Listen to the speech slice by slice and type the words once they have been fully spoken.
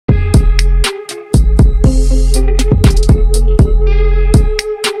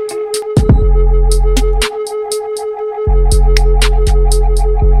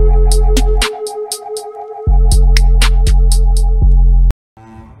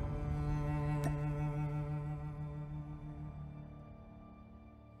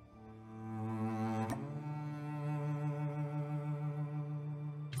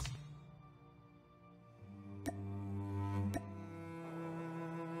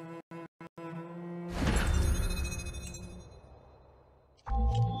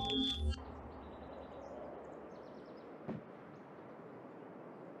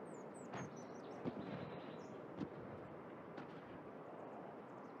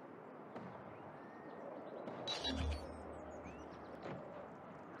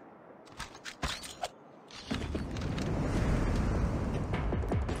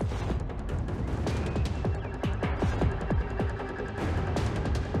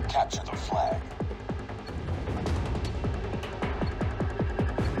Capture the flag.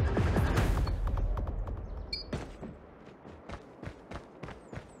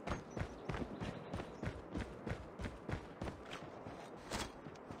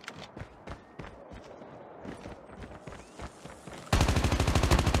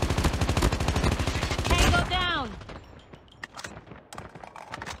 Tango down!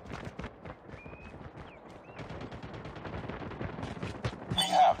 We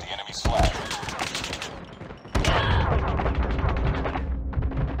have the enemy's flag.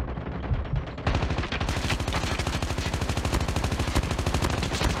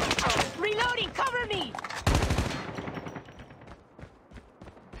 Reloading! Cover me!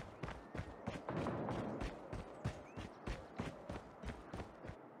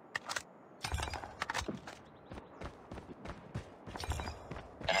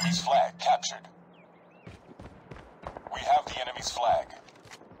 Enemy's flag captured. We have the enemy's flag.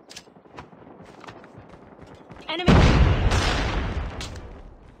 Enemy!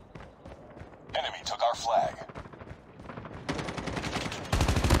 Enemy took our flag.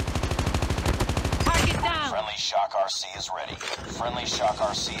 Target down! Friendly Shock RC is ready. Friendly Shock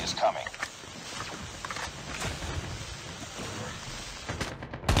RC is coming.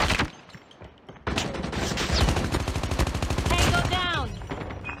 Tango down!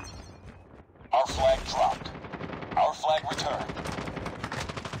 Our flag dropped. Our flag returned.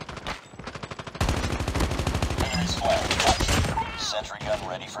 Enemy's flag captured. Sentry gun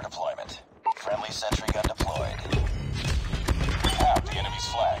ready for deployment. Friendly sentry gun deployed. We have the enemy's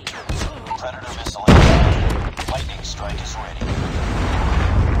flag. Predator missile inbound. Lightning strike is ready.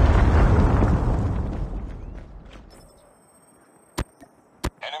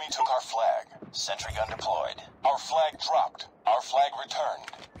 Enemy took our flag. Sentry gun deployed. Our flag dropped. Our flag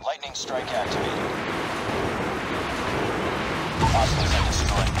returned. Lightning strike activated. Hostiles have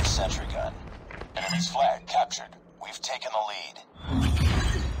destroyed the sentry gun. Enemy's flag captured. We've taken the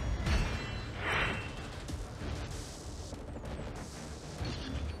lead.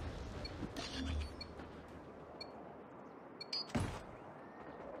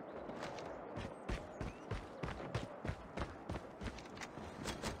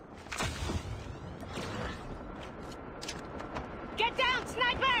 Get down,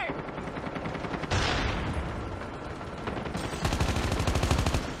 sniper!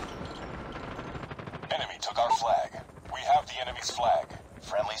 Enemy took our flag. We have the enemy's flag.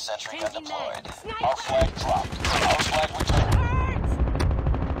 Friendly sentry gun Changing deployed. mag. Sniper! Our flag dropped. Our flag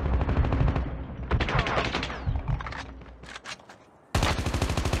returned.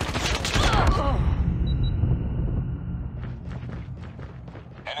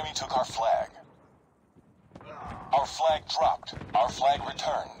 Enemy took our flag. Our flag dropped. Our flag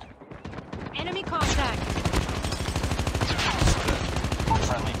returned. Enemy contact!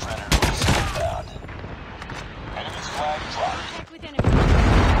 Friendly Predator missile inbound. Enemy's flag dropped. Contact with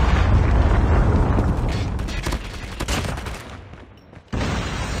enemy.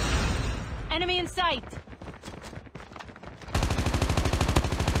 Enemy in sight!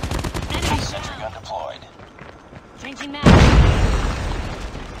 Enemy Sentry gun deployed. Changing mag.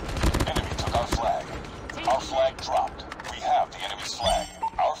 Enemy took our flag. Our flag dropped. We have the enemy's flag.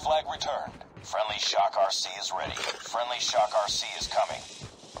 Our flag returned. Friendly Shock RC is ready. Friendly Shock RC is coming.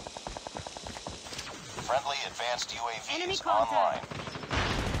 Friendly advanced Enemy UAVs contact. online.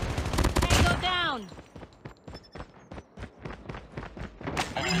 Tango down!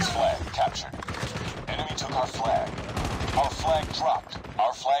 Enemy's flag captured. Enemy took our flag. Our flag dropped.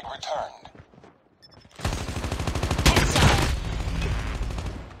 Our flag returned. Headshot!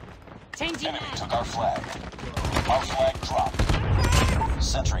 Changing Enemy mag. took our flag. Our flag dropped.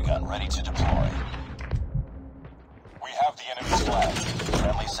 Sentry gun ready to deploy. We have the enemy's flag.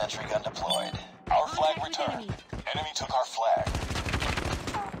 Friendly sentry gun deployed. Our flag Contact with returned. enemy. Enemy took our flag.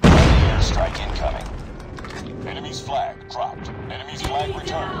 Friendly airstrike incoming. Enemy's flag dropped. Enemy's flag Enemy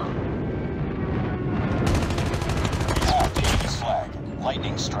returned. down. We have the enemy's flag.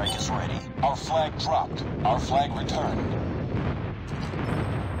 Lightning strike is ready. Our flag dropped. Our flag returned.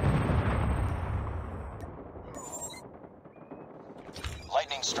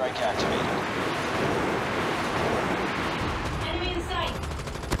 Lightning strike activated. Enemy in sight!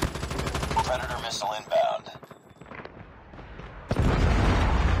 Predator missile inbound.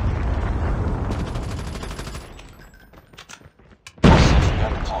 Sentry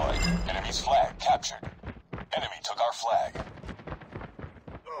gun deployed. Enemy's flag captured. Enemy took our flag.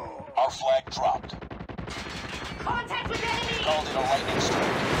 Our flag dropped. Contact with enemy! Called in a lightning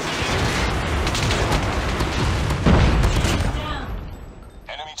strike. Down.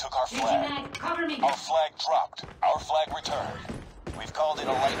 Enemy took our Changing flag. mag. Cover me. Our flag dropped. Our flag returned. We've called in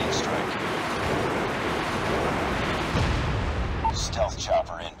a lightning strike. Stealth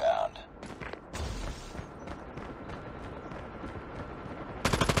chopper inbound.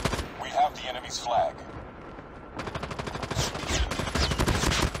 We have the enemy's flag.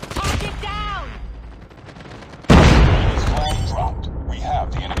 Target down! Enemy's flag dropped. We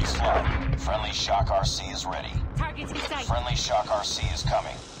have the enemy's flag. Friendly Shock RC is ready. Targets in sight. Friendly Shock RC is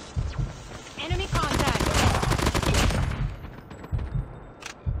coming. Enemy contact.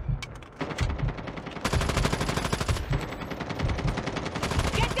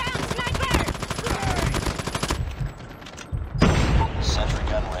 Get down, sniper! Sentry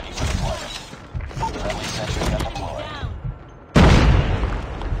gun ready for deployment. Friendly sentry gun deployed. Down.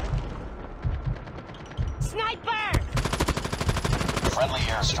 Sniper! Friendly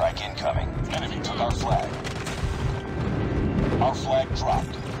airstrike incoming. Enemy took our flag. Our flag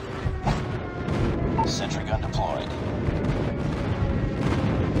dropped. Sentry gun deployed.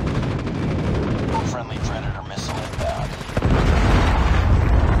 Friendly Predator missile inbound.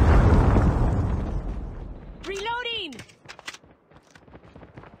 Reloading!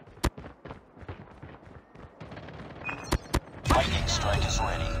 Lightning strike is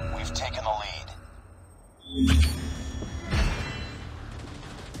ready. We've taken the lead.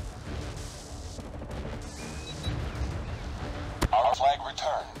 Our flag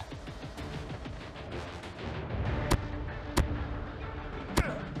returned.